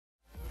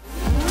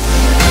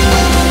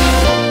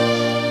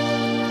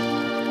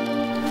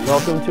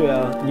Welcome to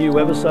our new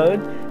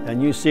Webisode. Our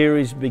new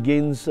series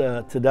begins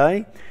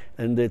today,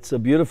 and it's a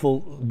beautiful,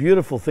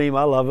 beautiful theme.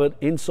 I love it,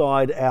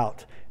 Inside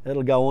Out.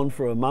 It'll go on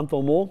for a month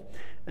or more.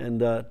 And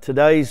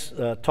today's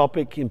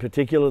topic in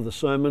particular, the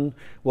sermon,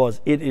 was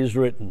It Is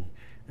Written.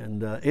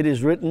 And It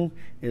Is Written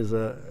is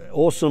an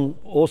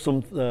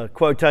awesome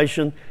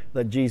quotation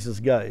that Jesus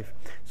gave.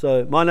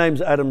 So my name's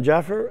Adem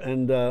Xhafer,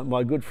 and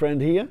my good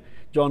friend here,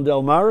 John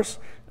Dalamaras,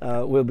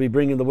 will be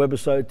bringing the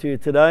Webisode to you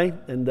today,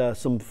 and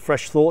some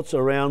fresh thoughts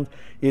around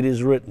It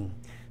Is Written.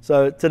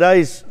 So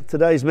today's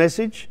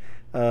message,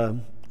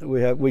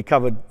 we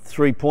covered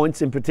 3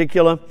 points in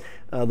particular.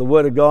 The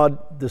Word of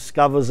God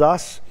discovers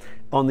us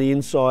on the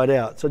inside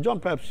out. So John,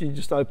 perhaps you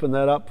just open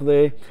that up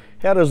there.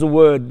 How does the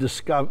Word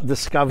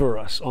discover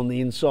us on the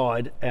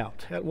inside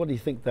out? What do you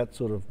think that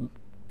sort of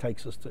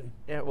takes us to?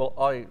 Yeah, well,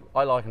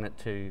 I liken it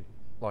to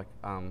like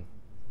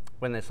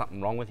when there's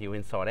something wrong with you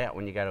inside out,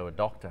 when you go to a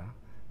doctor.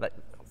 That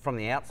from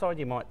the outside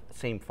you might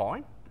seem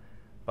fine,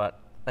 but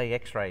they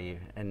x-ray you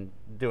and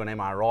do an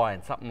MRI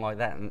and something like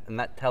that, and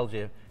that tells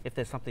you if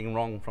there's something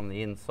wrong from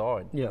the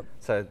inside. Yeah.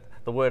 So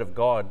the Word of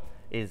God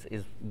is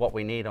what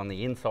we need on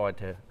the inside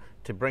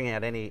to bring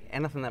out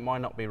anything that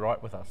might not be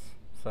right with us.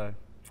 So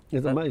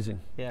it's amazing.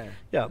 Yeah.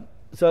 Yeah.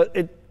 So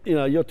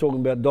you're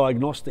talking about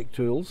diagnostic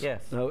tools.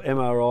 Yes.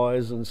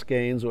 MRIs and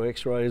scans or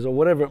X-rays or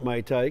whatever it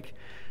may take.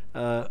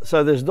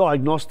 So there's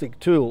diagnostic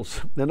tools,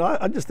 and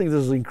I just think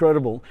this is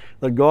incredible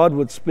that God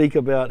would speak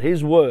about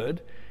His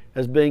Word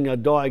as being a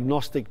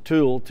diagnostic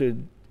tool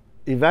to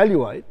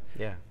evaluate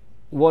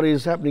what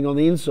is happening on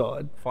the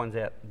inside. Finds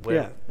out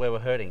where we're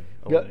hurting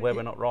or where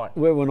we're not right.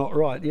 Where we're not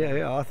right,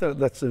 yeah. I thought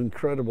that's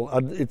incredible.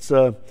 It's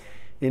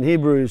in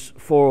Hebrews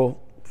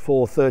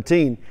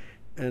 4:13,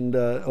 and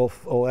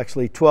or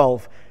actually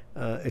 12.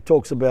 It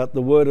talks about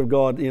the Word of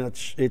God.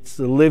 It's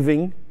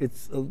living.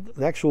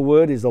 The actual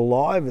Word is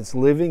alive. It's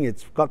living.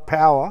 It's got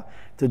power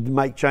to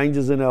make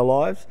changes in our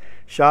lives.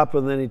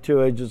 Sharper than a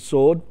two-edged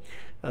sword,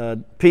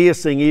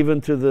 piercing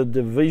even to the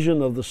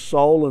division of the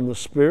soul and the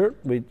spirit.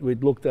 We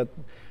looked at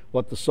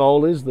what the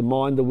soul is, the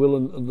mind, the will,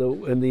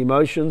 and the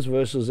emotions,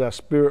 versus our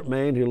spirit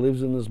man who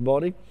lives in this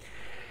body.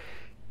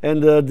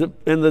 And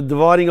the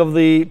dividing of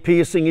the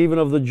piercing even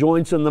of the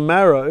joints and the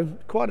marrow.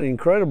 Quite an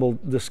incredible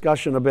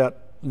discussion about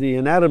the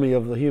anatomy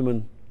of the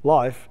human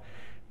life,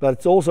 but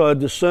it's also a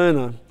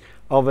discerner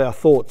of our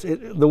thoughts.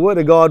 The Word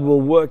of God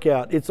will work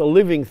out. It's a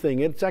living thing.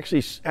 It's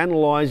actually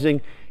analysing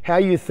how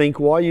you think,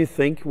 why you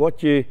think,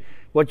 what you're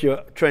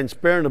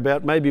transparent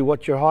about, maybe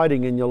what you're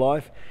hiding in your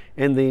life,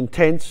 and the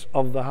intents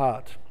of the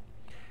heart.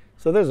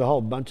 So there's a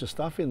whole bunch of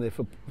stuff in there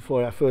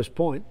for our first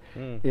point.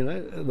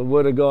 The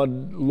Word of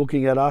God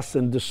looking at us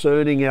and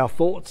discerning our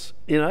thoughts.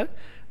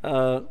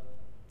 I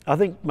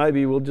think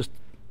maybe we'll just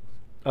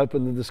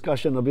open the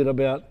discussion a bit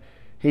about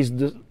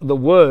the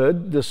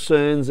Word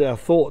discerns our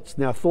thoughts.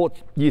 Now,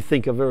 thoughts you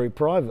think are very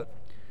private,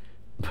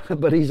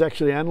 but He's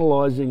actually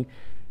analysing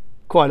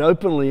quite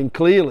openly and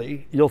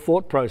clearly your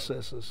thought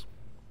processes.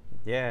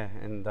 Yeah,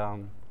 and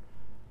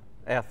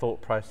our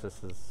thought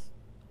processes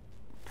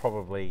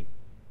probably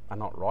are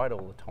not right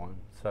all the time.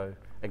 So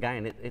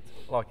again, it's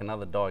like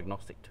another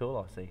diagnostic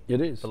tool, I see. It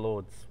is. The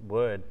Lord's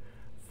Word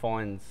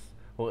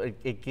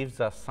it gives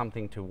us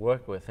something to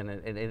work with, and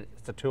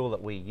it's a tool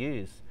that we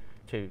use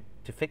to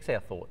fix our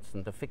thoughts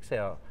and to fix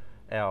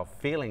our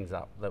feelings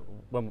up. That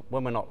when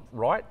we're not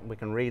right, we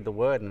can read the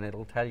Word and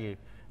it'll tell you,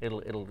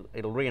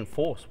 it'll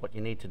reinforce what you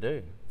need to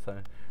do. So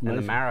and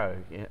the marrow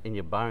in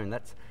your bone,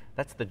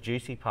 that's the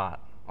juicy part,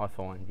 I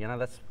find.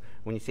 That's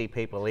when you see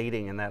people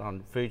eating and that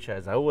on food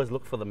shows, they always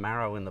look for the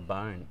marrow in the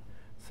bone.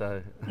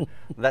 So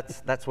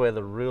that's where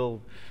the real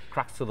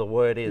crux of the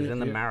Word is, in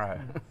the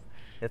marrow.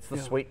 It's the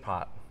sweet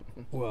part.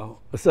 Well,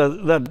 so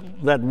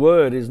that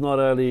Word is not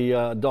only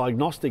a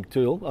diagnostic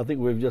tool. I think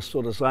we're just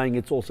sort of saying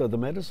it's also the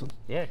medicine.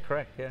 Yeah,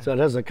 correct. Yeah. So it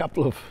has a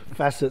couple of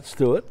facets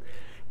to it,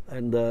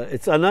 and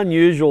it's an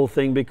unusual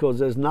thing because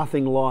there's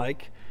nothing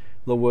like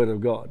the Word of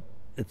God.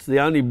 It's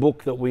the only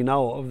book that we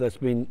know of that's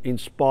been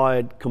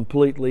inspired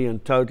completely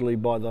and totally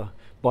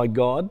by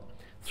God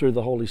through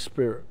the Holy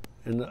Spirit.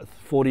 And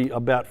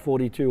about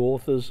 42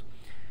 authors,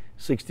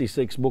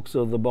 66 books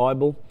of the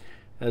Bible,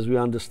 as we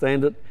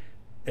understand it.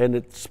 And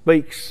it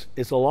speaks,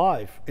 it's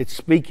alive, it's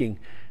speaking.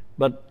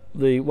 But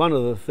one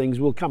of the things,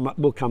 we'll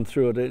come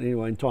through it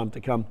anyway in time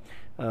to come.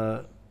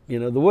 The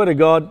Word of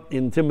God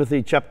in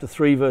Timothy chapter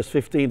 3, verse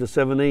 15 to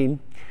 17.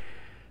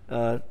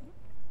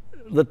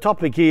 The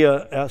topic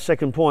here, our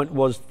second point,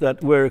 was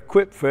that we're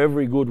equipped for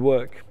every good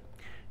work.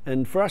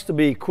 And for us to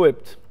be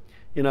equipped,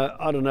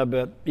 I don't know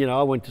about,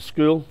 I went to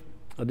school,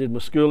 I did my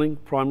schooling,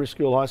 primary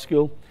school, high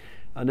school.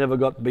 I never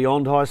got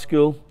beyond high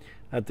school.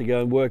 I had to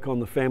go and work on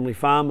the family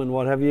farm and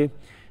what have you.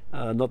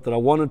 Not that I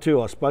wanted to.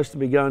 I was supposed to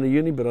be going to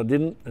uni, but I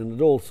didn't, and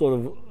it all sort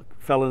of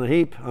fell in a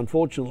heap,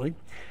 unfortunately.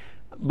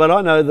 But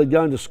I know that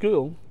going to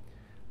school,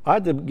 I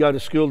had to go to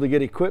school to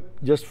get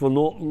equipped just for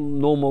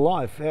normal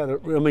life.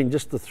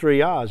 Just the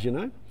 3 R's,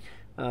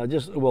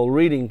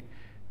 reading,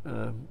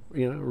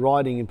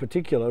 writing in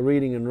particular,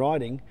 reading and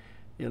writing,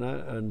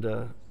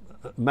 and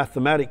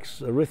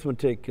mathematics,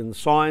 arithmetic, and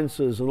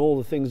sciences, and all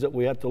the things that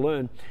we had to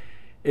learn,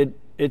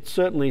 it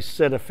certainly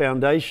set a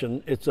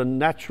foundation. It's a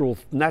natural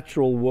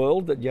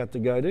world that you have to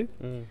go to.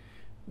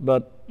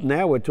 But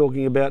now we're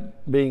talking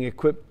about being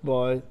equipped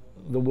by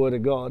the Word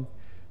of God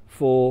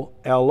for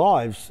our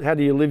lives. How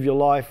do you live your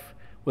life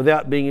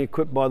without being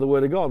equipped by the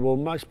Word of God? Well,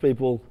 most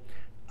people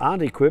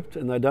aren't equipped,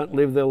 and they don't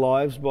live their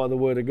lives by the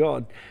Word of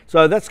God.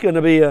 So that's going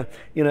to be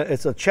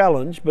it's a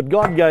challenge. But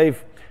God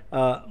gave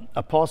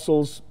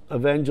apostles,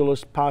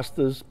 evangelists,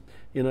 pastors,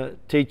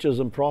 teachers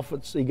and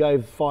prophets. He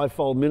gave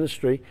fivefold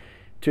ministry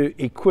to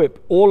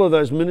equip. All of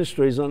those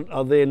ministries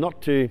are there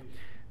not to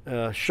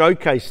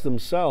showcase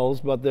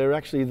themselves, but they're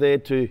actually there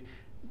to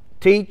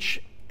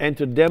teach and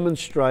to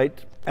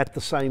demonstrate at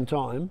the same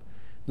time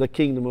the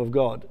kingdom of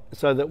God,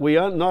 so that we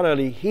not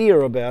only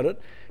hear about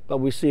it, but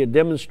we see it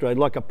demonstrated.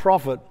 Like a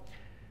prophet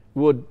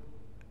would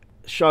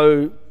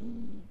show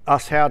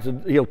us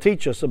he'll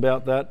teach us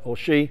about that, or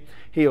he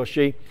or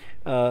she,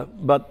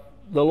 but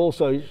they'll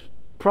also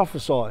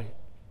prophesy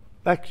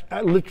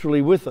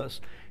literally with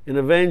us. An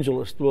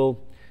evangelist will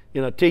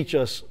teach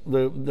us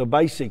the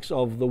basics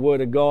of the Word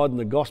of God and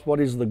the gospel. What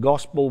is the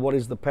gospel? What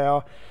is the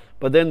power?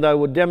 But then they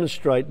would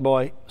demonstrate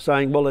by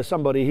saying, well, there's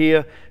somebody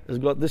here who's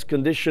got this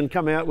condition.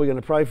 Come out, we're going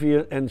to pray for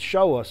you, and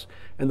show us.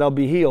 And they'll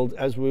be healed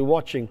as we're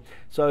watching.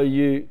 So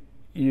you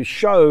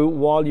show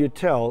while you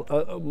tell.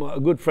 A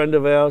good friend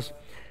of ours,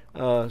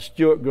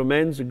 Stuart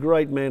Gramen's, a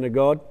great man of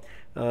God,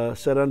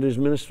 sat under his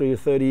ministry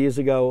 30 years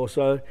ago or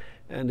so,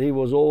 and he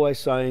was always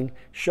saying,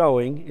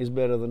 showing is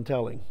better than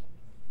telling.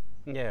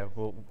 Yeah,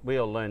 well, we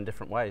all learn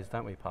different ways,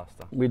 don't we,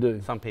 Pastor? We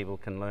do. Some people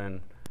can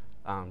learn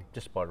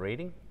just by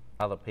reading.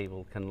 Other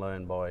people can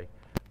learn by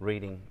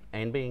reading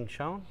and being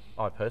shown.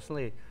 I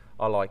personally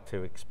like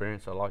to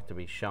experience. I like to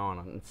be shown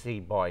and see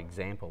by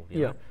example. You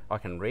know? I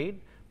can read,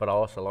 but I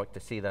also like to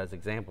see those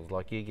examples,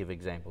 like you give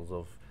examples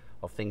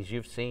of things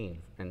you've seen,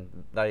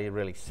 and they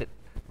really sit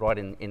right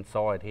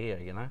inside here.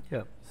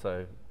 Yeah.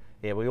 So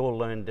yeah, we all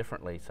learn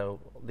differently.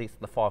 So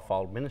the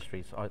fivefold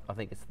ministries, I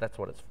think that's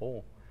what it's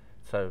for.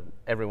 So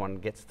everyone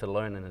gets to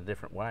learn in a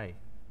different way.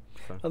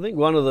 So.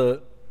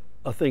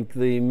 I think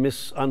the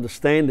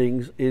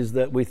misunderstandings is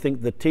that we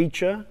think the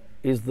teacher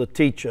is the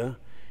teacher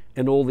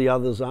and all the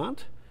others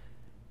aren't.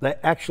 They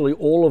actually,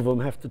 all of them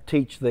have to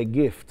teach their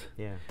gift.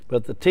 Yeah.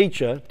 But the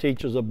teacher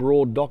teaches a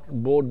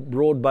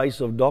broad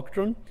base of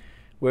doctrine,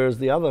 whereas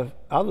the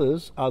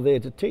others are there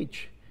to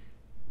teach.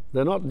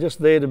 They're not just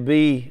there to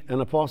be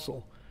an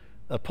apostle.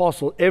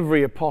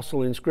 Every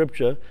apostle in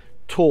Scripture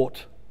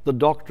taught the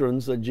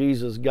doctrines that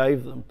Jesus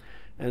gave them.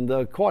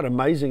 And quite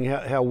amazing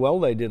how well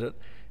they did it.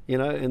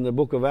 In the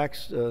book of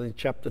Acts,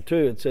 chapter 2,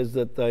 it says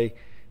that they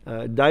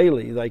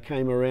daily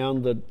came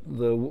around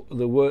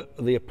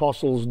the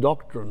apostles'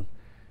 doctrine.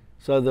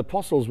 So the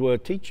apostles were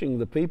teaching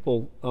the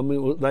people. I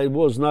mean, there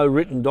was no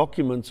written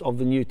documents of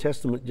the New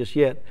Testament just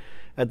yet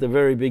at the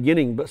very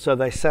beginning, but so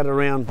they sat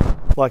around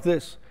like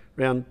this.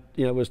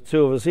 It was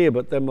two of us here,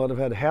 but they might have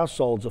had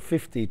households of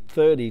 50,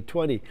 30,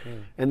 20.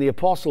 And the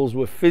apostles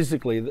were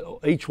physically,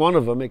 each one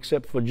of them,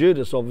 except for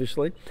Judas,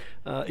 obviously,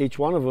 each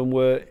one of them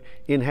were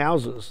in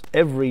houses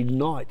every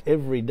night,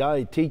 every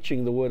day,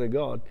 teaching the Word of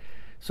God.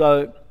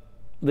 So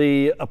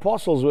the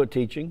apostles were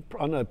teaching.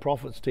 I know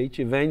prophets teach,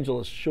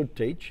 evangelists should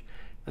teach.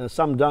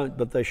 Some don't,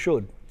 but they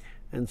should,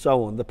 and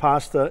so on.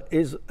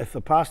 If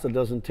the pastor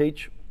doesn't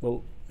teach,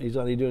 well, he's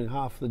only doing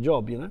half the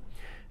job,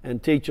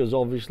 And teachers,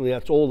 obviously,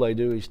 that's all they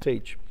do is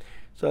teach.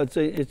 So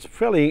it's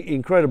fairly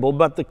incredible.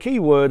 But the key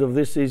word of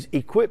this is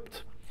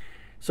equipped.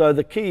 So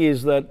the key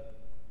is that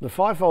the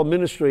fivefold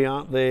ministry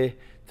aren't there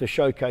to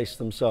showcase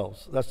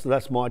themselves.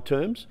 That's my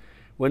terms.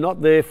 We're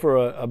not there for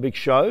a big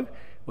show.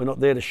 We're not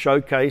there to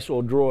showcase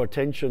or draw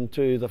attention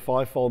to the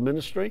fivefold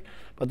ministry.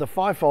 But the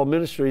fivefold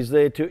ministry is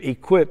there to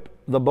equip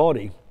the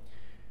body.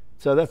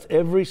 So that's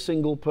every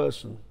single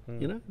person.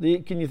 Can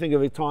you think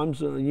of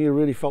times you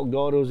really felt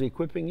God was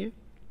equipping you?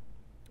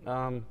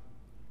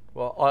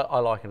 Well, I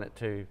liken it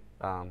to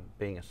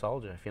being a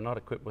soldier. If you're not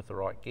equipped with the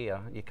right gear,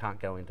 you can't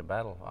go into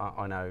battle.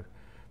 I know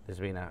there's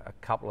been a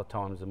couple of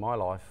times in my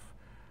life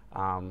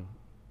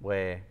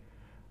where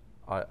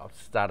I've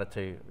started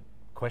to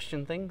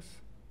question things,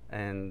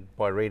 and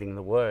by reading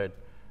the Word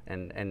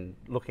and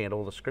looking at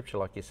all the Scripture,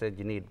 like you said,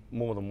 you need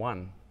more than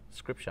one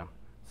Scripture.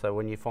 So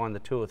when you find the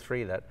two or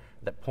three that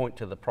point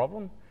to the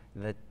problem,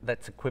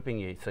 that's equipping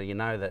you, so you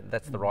know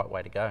that's the right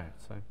way to go.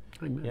 So,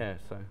 Amen. Yeah,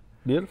 so.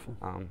 Beautiful.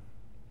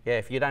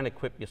 If you don't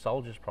equip your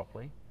soldiers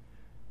properly,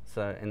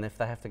 and if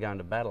they have to go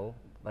into battle,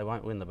 they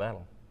won't win the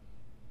battle.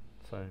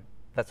 So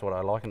that's what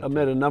I liken it to. I've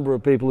met a number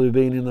of people who've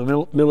been in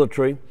the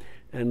military,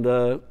 and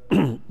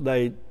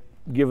they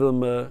give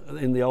them,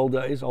 in the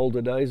older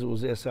days, it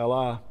was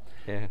SLR.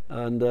 Yeah.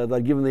 And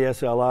they'd give them the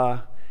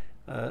SLR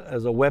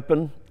as a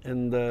weapon,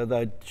 and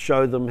they'd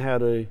show them how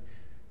to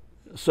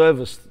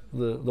service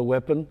the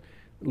weapon,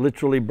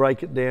 literally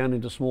break it down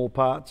into small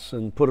parts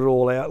and put it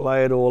all out,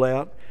 lay it all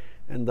out.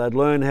 And they'd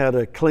learn how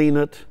to clean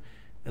it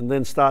and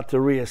then start to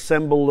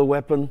reassemble the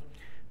weapon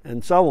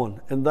and so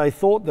on. And they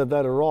thought that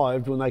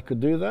arrived when they could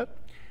do that.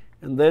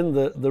 And then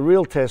the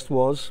real test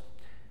was,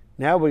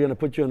 now we're going to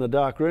put you in a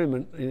dark room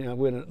and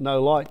with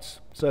no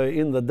lights. So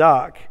in the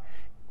dark,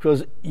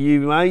 because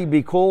you may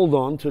be called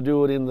on to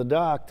do it in the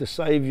dark to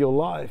save your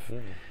life.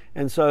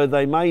 And so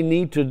they may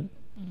need to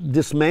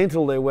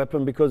dismantle their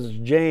weapon because it's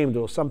jammed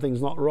or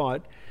something's not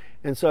right.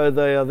 And so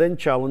they are then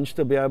challenged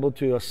to be able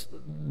to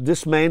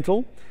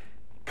dismantle,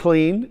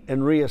 clean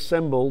and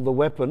reassemble the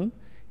weapon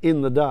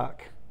in the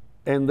dark.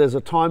 And there's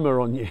a timer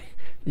on you.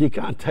 You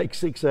can't take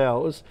 6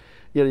 hours.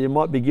 You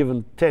might be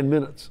given 10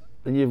 minutes,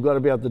 and you've got to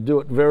be able to do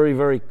it very,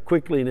 very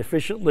quickly and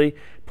efficiently,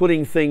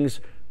 putting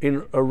things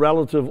in a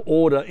relative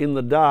order in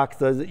the dark,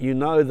 so that you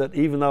know that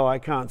even though I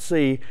can't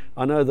see,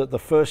 I know that the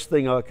first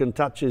thing I can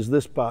touch is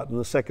this part and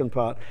the second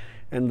part,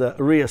 and the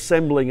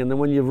reassembling. And then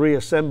when you've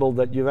reassembled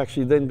that, you've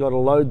actually then got to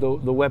load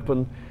the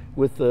weapon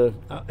with the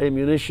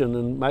ammunition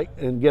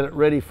and get it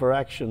ready for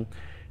action,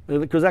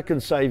 because that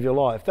can save your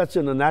life. That's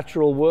in a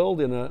natural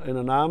world, in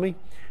an army,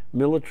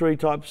 military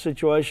type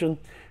situation.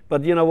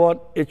 But you know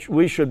what?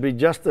 We should be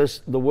just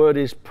as the word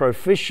is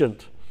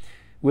proficient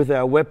with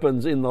our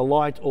weapons in the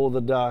light or the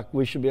dark.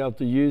 We should be able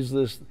to use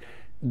this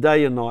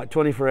day and night,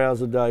 24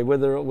 hours a day,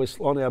 whether we're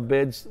on our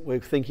beds, we're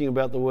thinking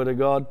about the Word of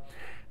God.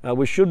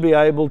 We should be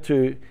able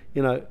to,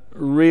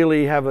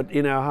 really have it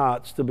in our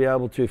hearts to be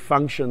able to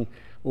function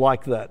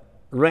like that.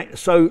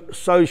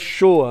 So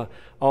sure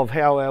of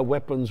how our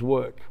weapons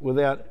work,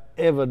 without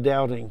ever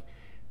doubting.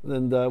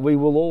 And we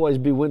will always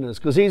be winners,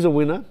 because He's a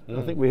winner.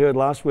 I think we heard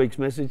last week's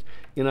message,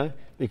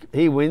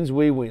 He wins,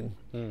 we win.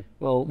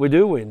 Well, we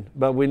do win,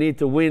 but we need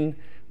to win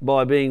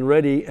by being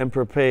ready and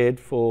prepared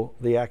for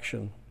the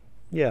action.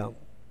 Yeah.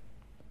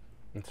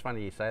 It's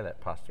funny you say that,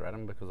 Pastor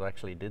Adam, because I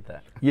actually did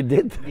that. You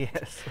did?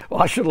 Yes.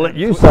 Well, I should let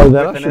you say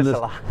that.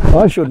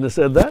 I shouldn't have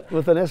said that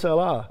with an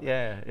SLR.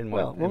 Yeah.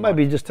 Well,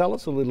 maybe just tell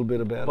us a little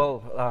bit about it.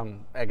 Well,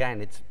 again,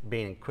 it's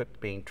being equipped,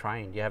 being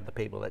trained. You have the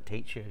people that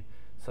teach you.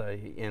 So,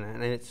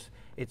 and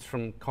it's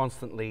from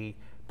constantly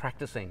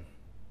practicing.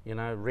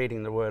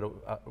 Reading the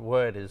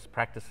word is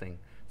practicing.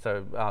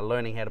 So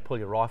learning how to pull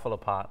your rifle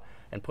apart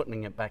and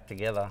putting it back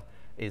together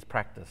is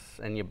practice.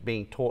 And you're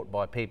being taught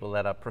by people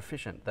that are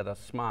proficient, that are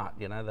smart,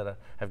 that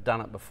have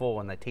done it before,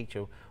 and they teach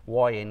you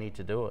why you need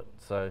to do it.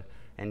 So,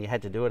 and you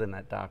had to do it in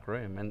that dark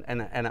room.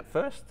 And at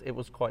first it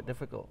was quite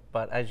difficult,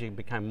 but as you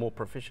became more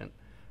proficient,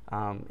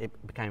 it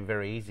became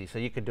very easy. So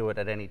you could do it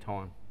at any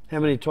time. How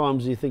many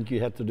times do you think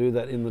you had to do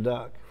that in the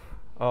dark?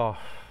 Oh,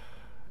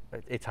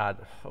 it's hard.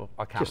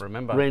 I can't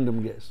remember.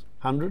 Random guess.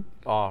 100?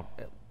 Oh,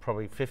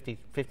 probably 50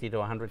 to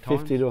 100 times.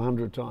 50 to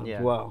 100 times.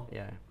 Yeah. Wow.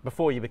 Yeah.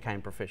 Before you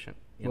became proficient.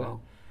 You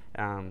know.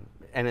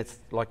 And it's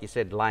like you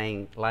said,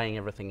 laying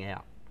everything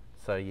out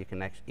so you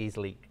can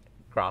easily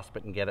grasp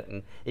it and get it,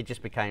 and it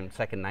just became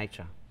second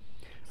nature.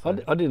 So.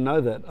 I didn't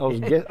know that. I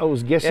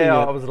was guessing. Yeah,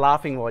 I was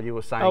laughing while you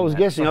were saying. I was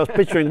guessing. I was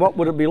picturing what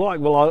would it be like.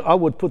 Well, I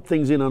would put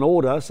things in an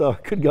order so I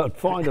could go and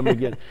find them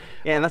again.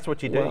 Yeah, and that's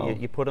what you do. Wow.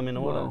 You put them in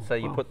order. Wow. So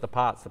you put the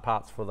parts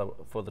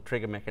for the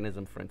trigger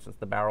mechanism, for instance,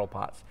 the barrel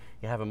parts.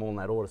 You have them all in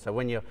that order. So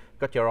when you've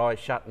got your eyes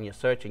shut and you're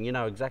searching, you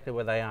know exactly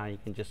where they are. You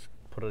can just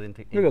put it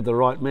into. You got the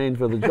right man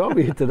for the job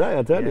here today,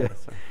 I tell you.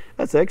 So.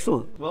 That's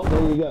excellent. Well,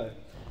 there you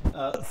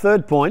go.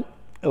 Third point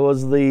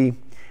was the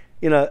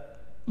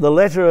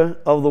letter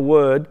of the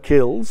word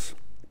kills.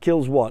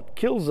 Kills what?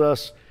 Kills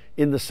us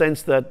in the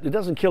sense that it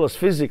doesn't kill us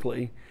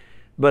physically,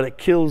 but it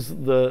kills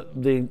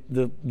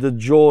the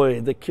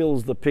joy, that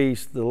kills the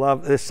peace, the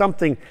love. There's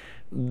something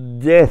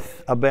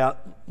death about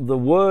the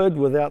word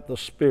without the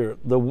spirit.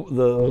 The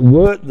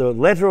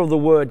letter of the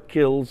word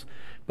kills,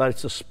 but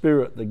it's the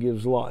spirit that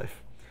gives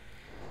life.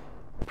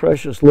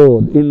 Precious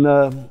Lord. In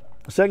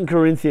 2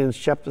 Corinthians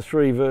chapter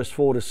 3, verse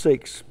 4 to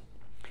 6,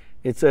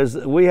 it says,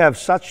 "We have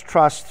such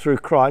trust through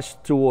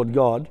Christ toward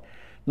God,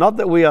 not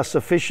that we are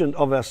sufficient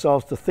of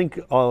ourselves to think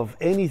of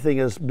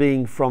anything as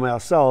being from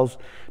ourselves,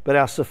 but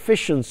our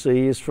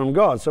sufficiency is from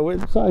God." So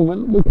we're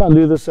saying we can't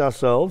do this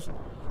ourselves.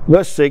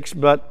 Verse 6,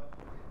 "But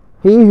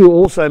He who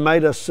also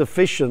made us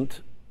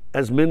sufficient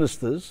as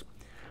ministers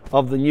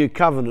of the new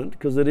covenant,"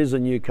 because it is a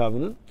new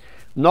covenant,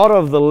 "not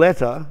of the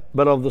letter,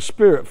 but of the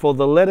Spirit. For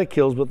the letter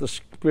kills, but the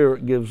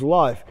Spirit gives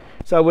life."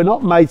 So we're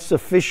not made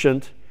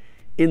sufficient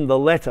in the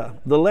letter.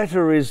 The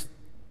letter it's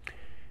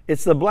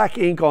the black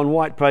ink on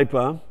white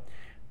paper.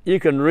 You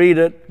can read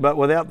it, but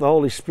without the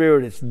Holy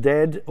Spirit, it's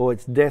dead, or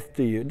it's death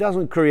to you. It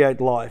doesn't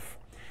create life.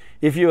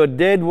 If you are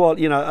dead,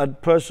 a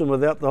person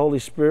without the Holy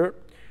Spirit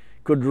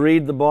could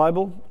read the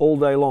Bible all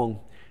day long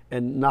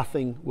and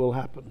nothing will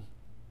happen.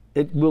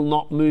 It will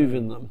not move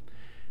in them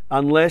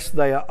unless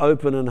they are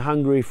open and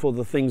hungry for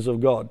the things of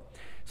God.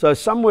 So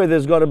somewhere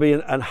there's got to be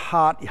a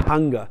heart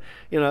hunger.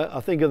 I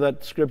think of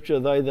that scripture,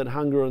 "They that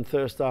hunger and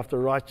thirst after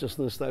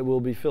righteousness, they will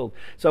be filled."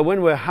 So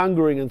when we're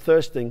hungering and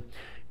thirsting,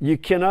 you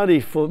can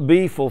only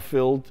be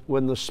fulfilled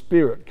when the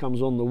Spirit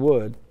comes on the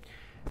Word.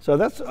 So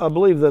I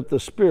believe that the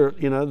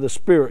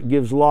Spirit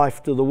gives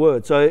life to the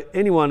Word. So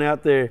anyone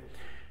out there,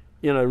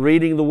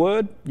 reading the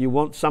Word, you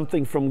want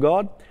something from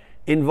God,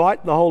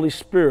 invite the Holy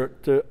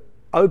Spirit to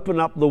open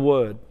up the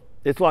Word.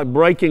 It's like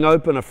breaking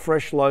open a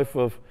fresh loaf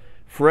of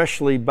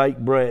freshly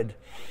baked bread.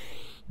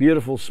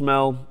 Beautiful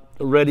smell,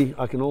 ready.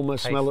 I can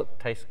almost smell it.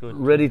 Tastes good.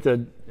 Ready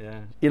to,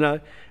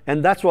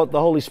 and that's what the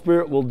Holy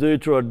Spirit will do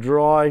to a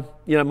dry,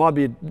 it might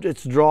be,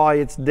 it's dry,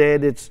 it's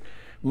dead, it's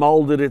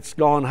molded, it's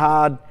gone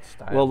hard.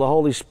 Stale. Well, the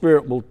Holy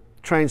Spirit will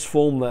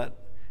transform that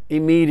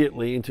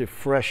immediately into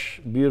fresh,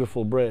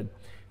 beautiful bread.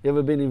 You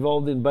ever been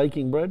involved in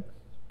baking bread?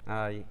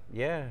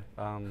 Yeah.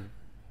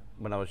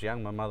 When I was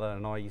young, my mother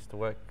and I used to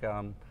work,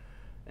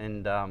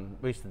 and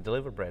we used to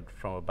deliver bread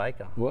from a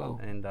baker. Wow.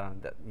 And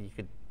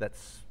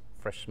that's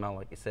fresh smell,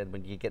 like you said.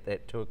 When you get there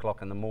at 2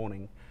 o'clock in the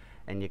morning,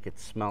 and you could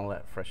smell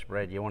that fresh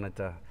bread, you wanted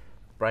to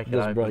break it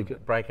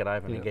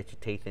open and get your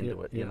teeth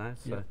into it.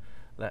 So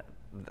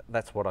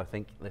that's what I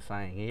think they're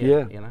saying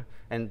here. Yeah.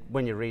 And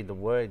when you read the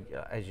word,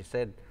 as you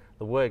said,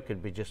 the word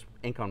could be just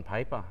ink on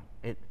paper.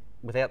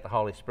 Without the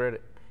Holy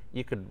Spirit,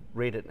 you could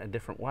read it in a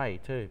different way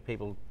too.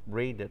 People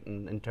read it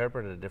and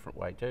interpret it a different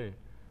way too.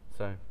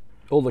 So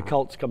all the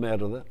cults come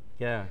out of that.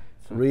 Yeah.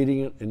 So reading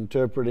it,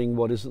 interpreting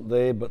what isn't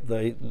there, but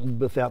they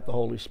without the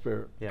Holy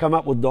Spirit come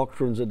up with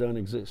doctrines that don't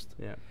exist.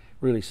 Yeah.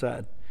 Really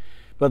sad.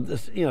 But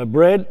this,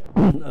 bread.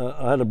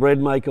 I had a bread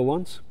maker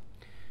once,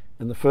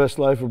 and the first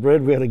loaf of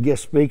bread, we had a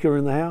guest speaker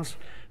in the house,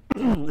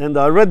 and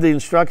I read the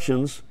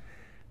instructions,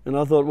 and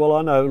I thought, well,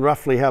 I know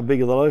roughly how big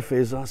the loaf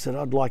is. I said,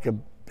 I'd like a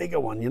bigger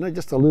one,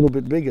 just a little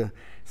bit bigger.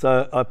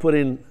 So I put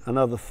in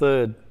another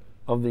third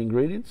of the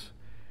ingredients,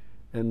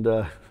 and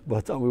by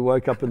the time we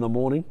woke up in the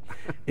morning,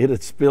 it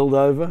had spilled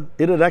over.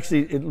 It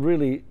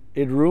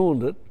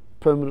ruined it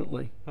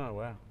permanently. Oh,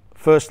 wow.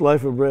 First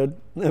loaf of bread,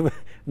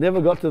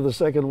 never got to the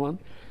second one.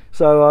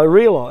 So I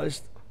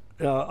realized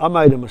I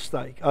made a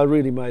mistake. I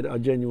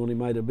genuinely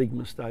made a big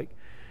mistake.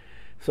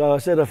 So I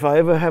said, if I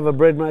ever have a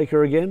bread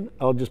maker again,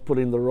 I'll just put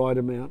in the right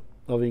amount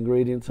of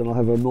ingredients and I'll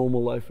have a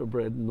normal loaf of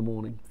bread in the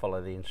morning.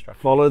 Follow the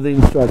instructions. Follow the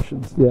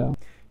instructions, yeah.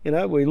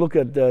 We look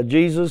at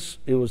Jesus.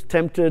 He was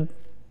tempted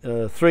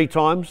 3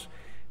 times.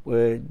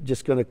 We're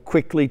just going to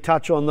quickly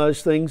touch on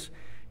those things.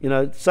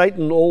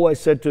 Satan always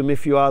said to him,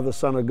 if you are the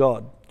Son of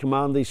God,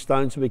 command these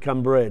stones to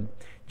become bread.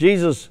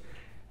 Jesus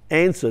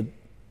answered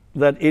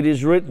that it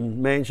is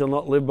written, man shall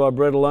not live by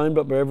bread alone,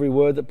 but by every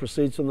word that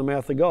proceeds from the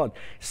mouth of God.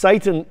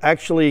 Satan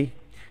actually,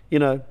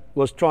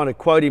 was trying to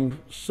quote him,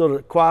 sort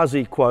of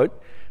quasi-quote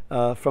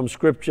from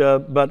Scripture,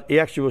 but he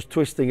actually was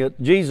twisting it.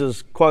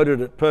 Jesus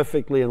quoted it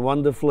perfectly and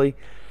wonderfully.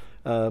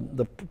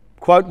 The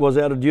quote was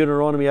out of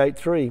Deuteronomy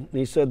 8:3.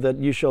 He said that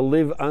you shall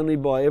live only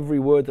by every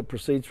word that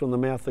proceeds from the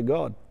mouth of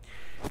God.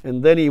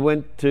 And then he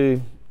went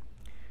to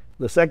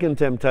the second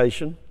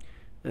temptation,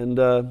 and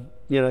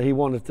he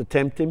wanted to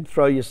tempt him,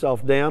 throw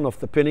yourself down off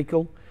the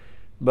pinnacle.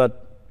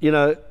 But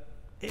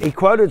he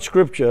quoted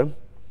Scripture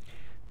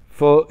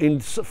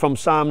from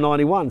Psalm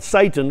 91.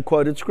 Satan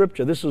quoted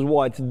Scripture. This is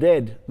why it's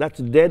dead. That's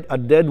dead. A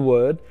dead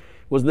word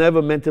was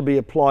never meant to be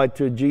applied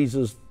to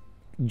Jesus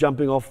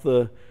jumping off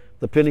the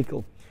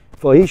pinnacle.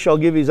 For he shall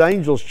give his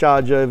angels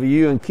charge over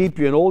you and keep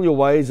you in all your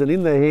ways, and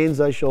in their hands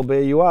they shall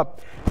bear you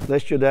up,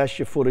 lest you dash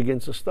your foot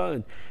against a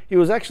stone. He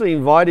was actually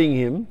inviting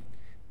him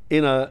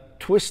in a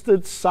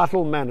twisted,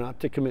 subtle manner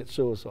to commit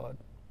suicide.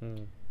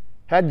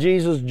 Had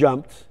Jesus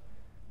jumped,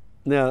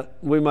 now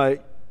we may,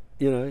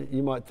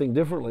 you might think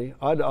differently.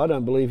 I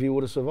don't believe he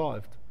would have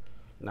survived,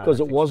 because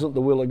it wasn't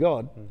the will of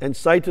God. And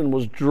Satan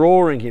was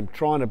drawing him,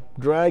 trying to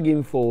drag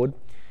him forward.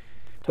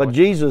 But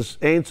Jesus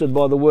answered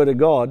by the word of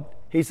God.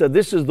 He said,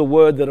 this is the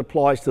word that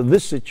applies to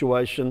this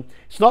situation.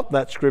 It's not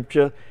that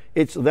Scripture.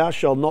 It's thou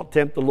shalt not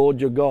tempt the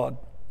Lord your God.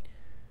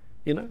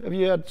 Have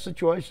you had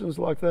situations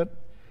like that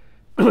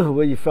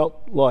where you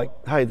felt like,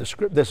 hey,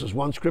 this is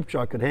one Scripture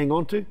I could hang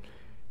on to,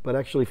 but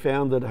actually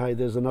found that, hey,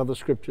 there's another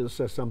Scripture that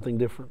says something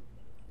different?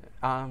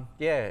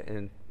 Yeah,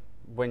 and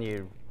when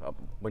you're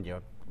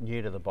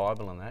new to the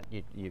Bible and that,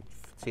 you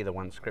see the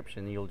one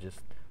Scripture and you'll just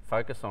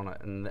focus on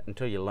it, and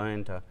until you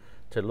learn to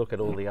look at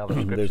all the other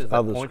Scriptures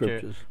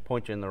that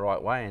point you in the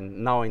right way,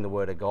 and knowing the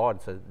Word of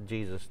God. So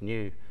Jesus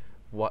knew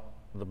what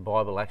the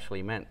Bible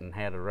actually meant and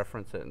how to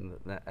reference it, and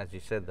as you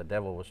said, the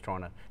devil was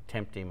trying to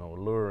tempt him or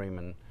lure him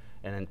and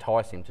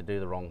entice him to do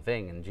the wrong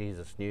thing, and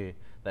Jesus knew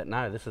that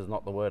no, this is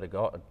not the Word of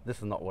God, this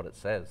is not what it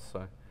says.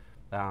 So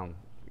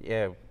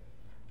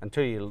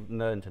until you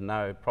learn to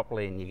know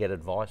properly and you get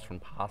advice from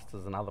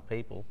pastors and other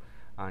people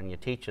and your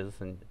teachers,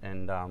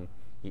 and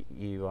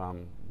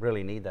you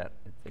really need that.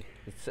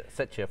 It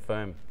sets you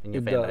firm in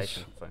your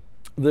foundation.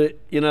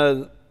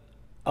 So.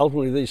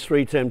 Ultimately these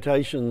 3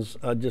 temptations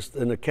are just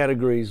in the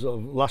categories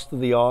of lust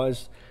of the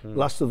eyes,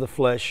 lust of the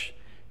flesh,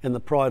 and the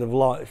pride of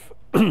life.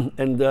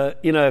 And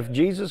if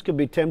Jesus could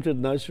be tempted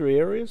in those 3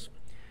 areas,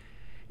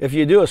 if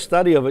you do a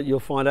study of it, you'll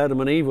find Adam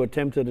and Eve were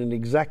tempted in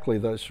exactly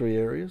those 3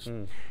 areas.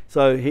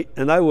 So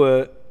they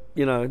were,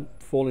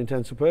 for all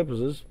intents and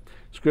purposes,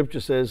 Scripture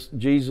says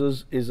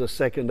Jesus is a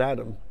second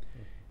Adam.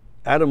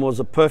 Adam was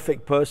a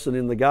perfect person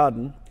in the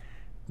garden,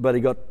 but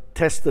he got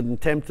tested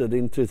and tempted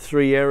into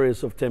 3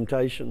 areas of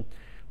temptation: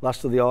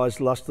 lust of the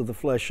eyes, lust of the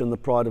flesh, and the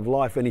pride of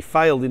life. And he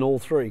failed in all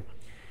 3.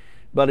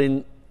 But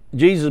in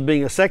Jesus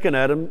being a second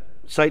Adam,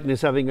 Satan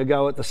is having a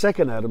go at the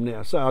second Adam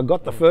now. So I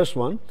got the first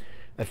one,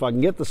 If I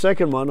can get the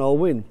second one, I'll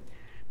win.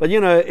 But you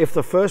know, if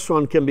the first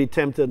one can be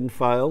tempted and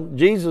fail,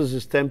 Jesus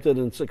is tempted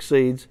and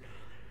succeeds.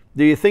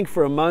 Do you think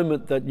for a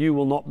moment that you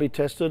will not be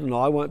tested and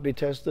I won't be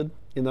tested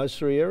in those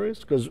three areas?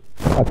 Because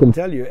I can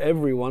tell you,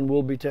 everyone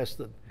will be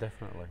tested.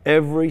 Definitely.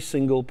 Every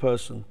single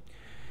person.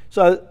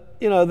 So,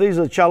 you know, these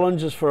are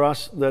challenges for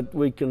us that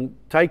we can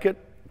take it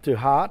to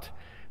heart,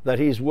 that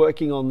He's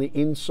working on the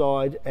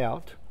inside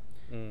out.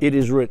 It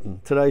is written.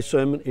 Today's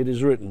sermon, it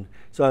is written.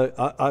 So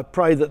I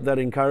pray that that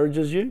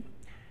encourages you.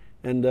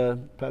 And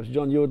perhaps,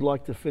 John, you would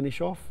like to finish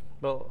off?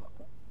 Well,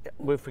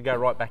 if we go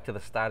right back to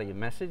the start of your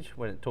message,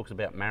 when it talks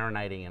about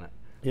marinating in it.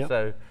 Yep.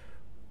 So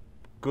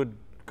good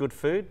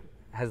food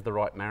has the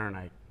right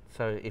marinade.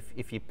 So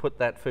if you put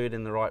that food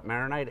in the right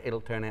marinade, it'll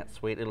turn out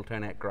sweet, it'll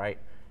turn out great.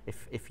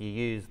 If you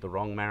use the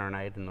wrong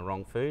marinade and the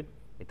wrong food,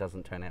 it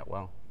doesn't turn out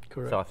well.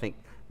 Correct. So I think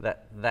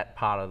that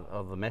part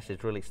of the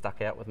message really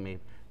stuck out with me.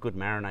 Good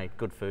marinade,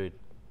 good food.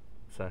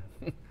 So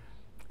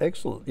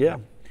excellent. Yeah.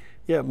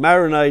 Yeah,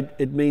 marinade,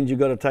 it means you've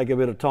got to take a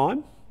bit of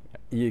time.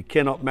 You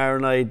cannot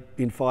marinate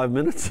in 5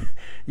 minutes.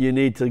 You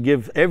need to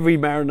every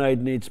marinade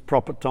needs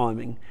proper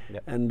timing.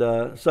 Yep.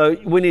 And so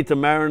we need to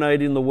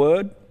marinate in the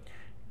Word,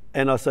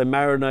 and I say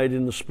marinate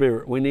in the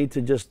Spirit. We need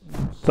to just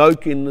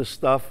soak in this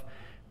stuff.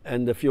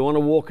 And if you want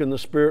to walk in the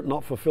Spirit,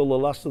 not fulfill the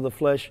lust of the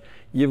flesh,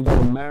 you've got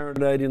to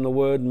marinate in the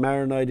Word,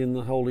 marinate in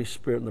the Holy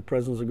Spirit, in the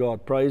presence of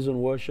God. Praise and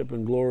worship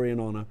and glory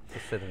and honor.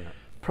 just sit in it.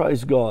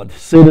 Praise God.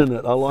 Sit in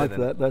it. I like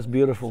that. That's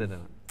beautiful. Sit in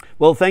it.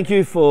 Well, thank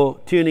you for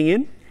tuning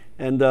in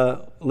and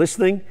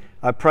listening.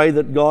 I pray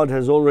that God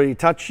has already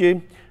touched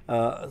you.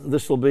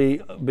 This will be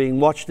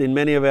being watched in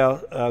many of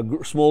our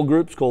small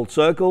groups called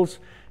circles.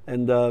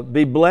 And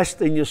be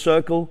blessed in your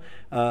circle.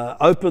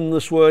 Open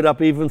this word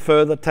up even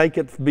further. Take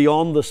it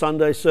beyond the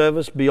Sunday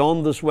service,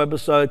 beyond this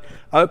webisode.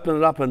 Open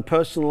it up and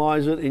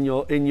personalize it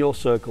in your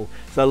circle.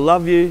 So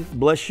love you,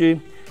 bless you,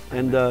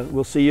 and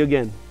we'll see you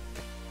again.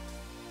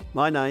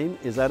 My name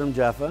is Adem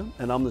Xhafer,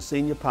 and I'm the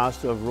Senior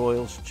Pastor of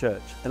Royals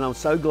Church. And I'm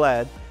so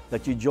glad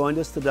that you joined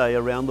us today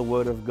around the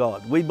Word of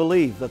God. We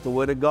believe that the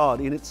Word of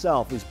God in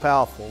itself is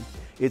powerful,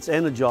 it's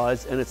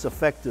energized, and it's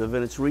effective,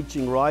 and it's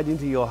reaching right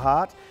into your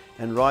heart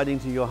and right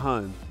into your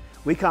home.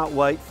 We can't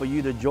wait for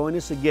you to join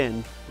us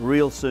again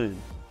real soon.